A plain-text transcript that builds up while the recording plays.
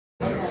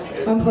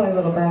I'll play a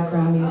little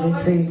background music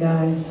for you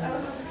guys.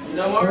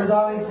 There was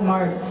always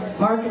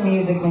Mark in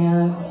music,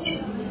 man. That's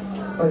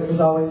what was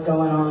always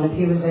going on. If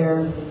he was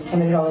there,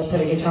 somebody would always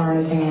put a guitar in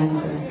his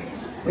hands, or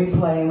we'd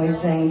play and we'd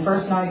sing.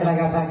 First night that I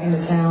got back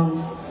into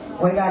town,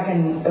 way back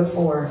in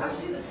 '04,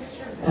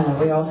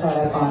 we all sat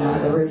up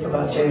on the roof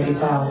above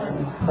Jody's house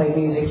and played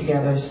music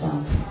together. So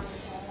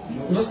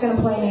I'm just going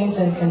to play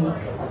music until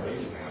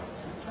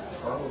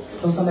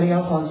somebody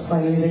else wants to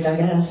play music, I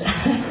guess.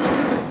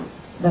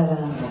 But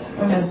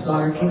we miss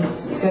Mark.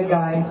 He's a good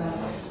guy.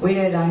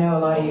 I know a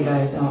lot of you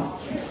guys don't,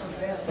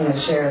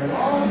 share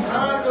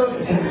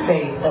his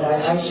faith, but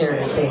I share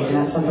his faith, and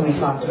that's something we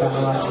talked about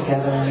a lot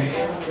together.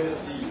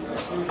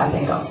 And I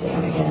think I'll see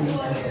him again.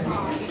 So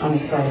I'm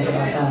excited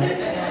about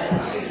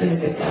that. He's a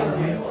good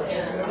guy.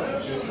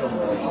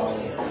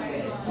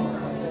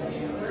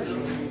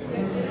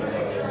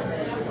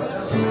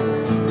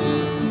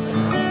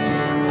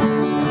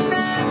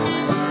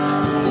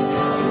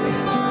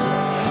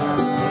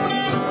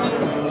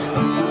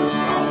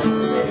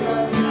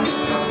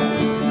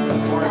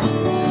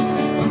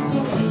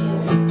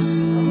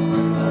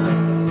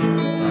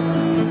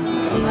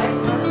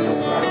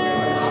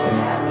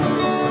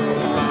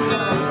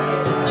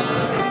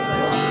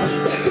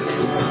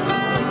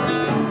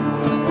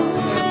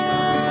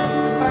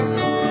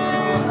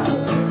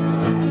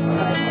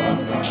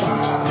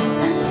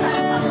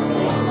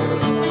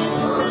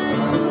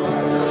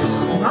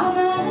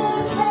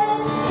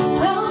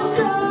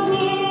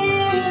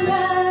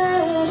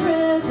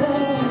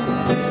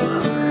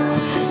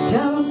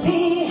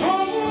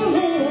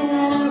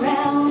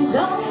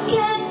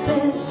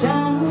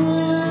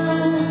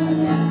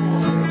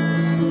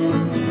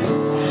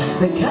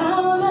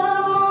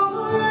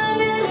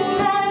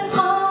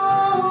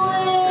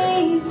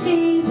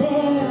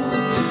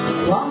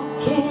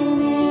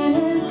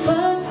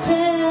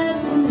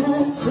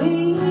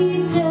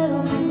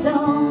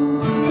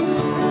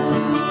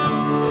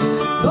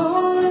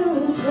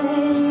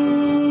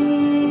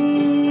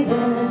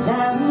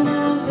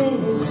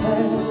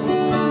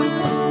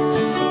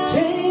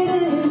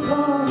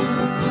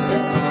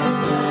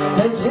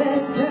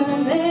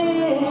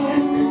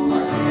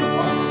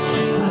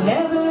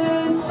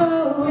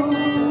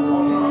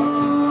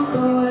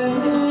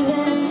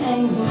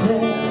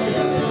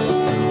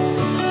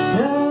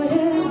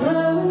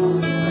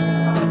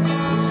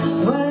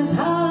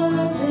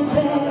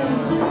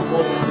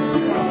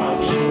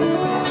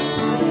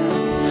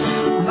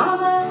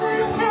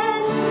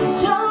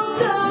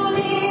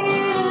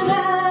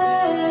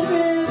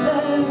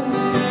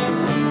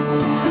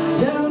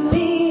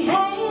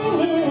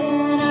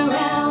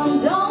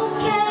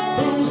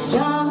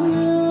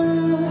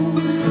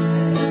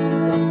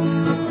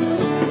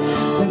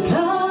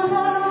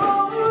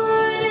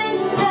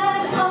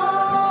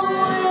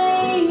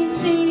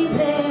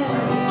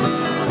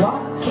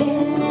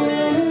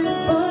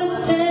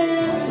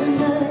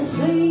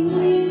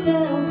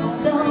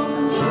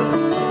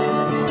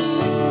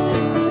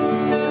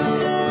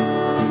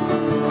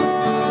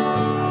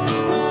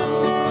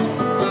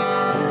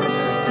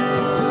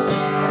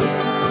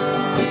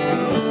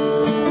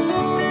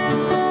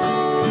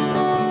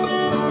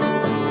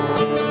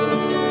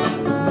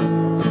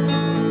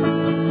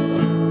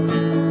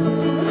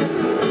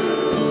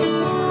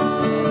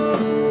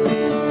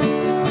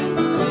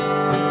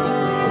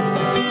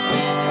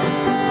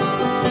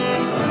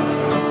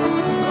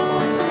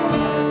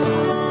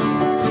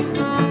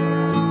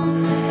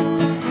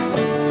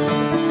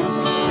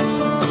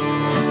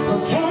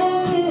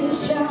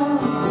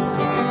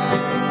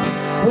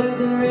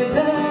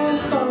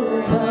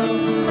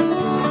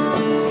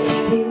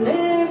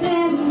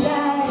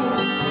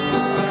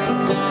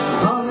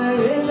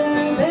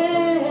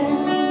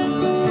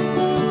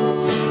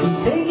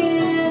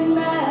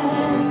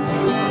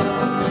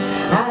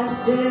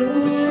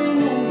 Still